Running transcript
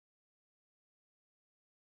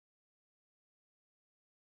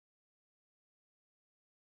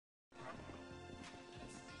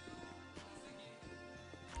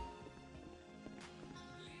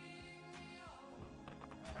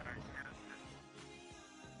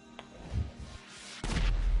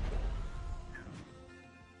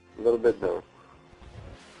A little bit though.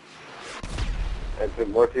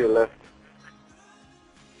 And more to your left.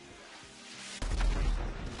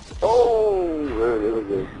 Oh, really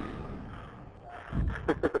good.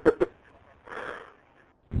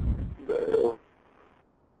 Damn.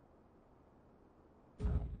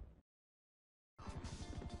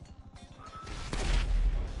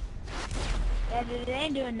 Yeah, dude, it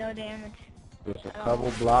ain't doing no damage. Just a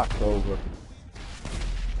couple blocks over.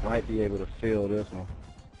 Might be able to fill this one.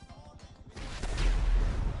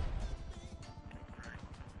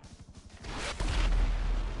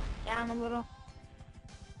 Down a little.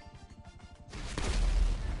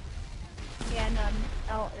 Yeah, none.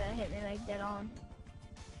 Oh, that hit me like dead on.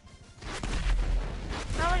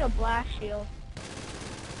 Not like a blast shield.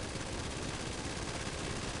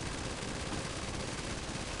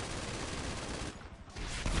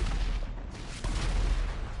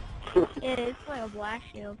 It is like a blast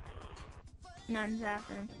shield. None's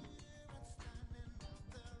happening.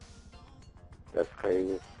 That's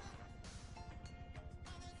crazy.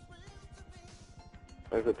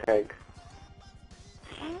 There's a tank.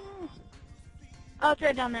 Oh, it's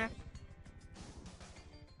right down there.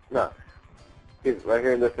 No. He's right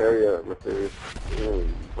here in this area, Mr.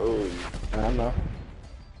 Boom. Boom. I know.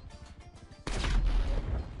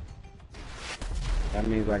 That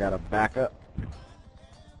means I gotta back up.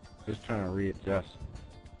 Just trying to readjust.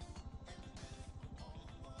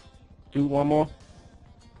 Do one more.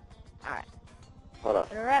 Alright. Hold on.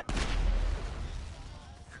 Put her up.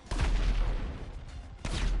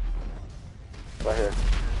 Right here.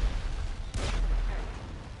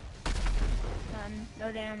 None.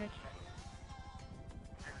 No damage.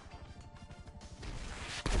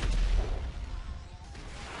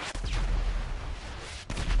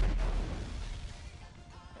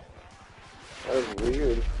 That was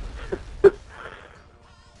weird.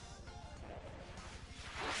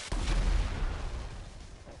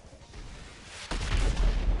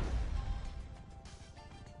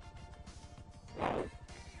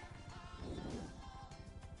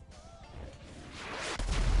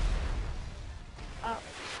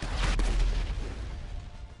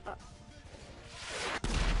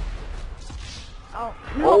 Oh,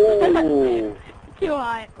 no. Oh. Too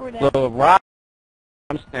high. We're dead. So right,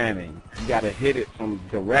 I'm standing. You gotta hit it from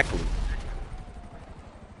directly.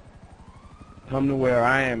 Come to where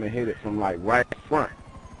I am and hit it from like right front.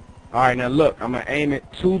 All right, now look, I'm gonna aim it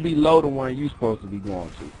 2 below the one you supposed to be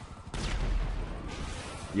going to.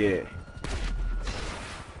 Yeah.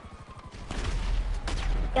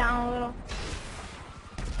 Down a little.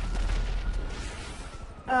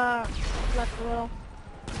 Left a little.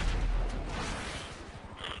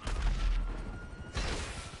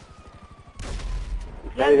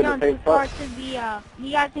 You guys Hey, don't the too same far spot. to the,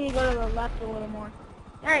 you guys need to go to the left a little more.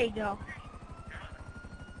 There you go.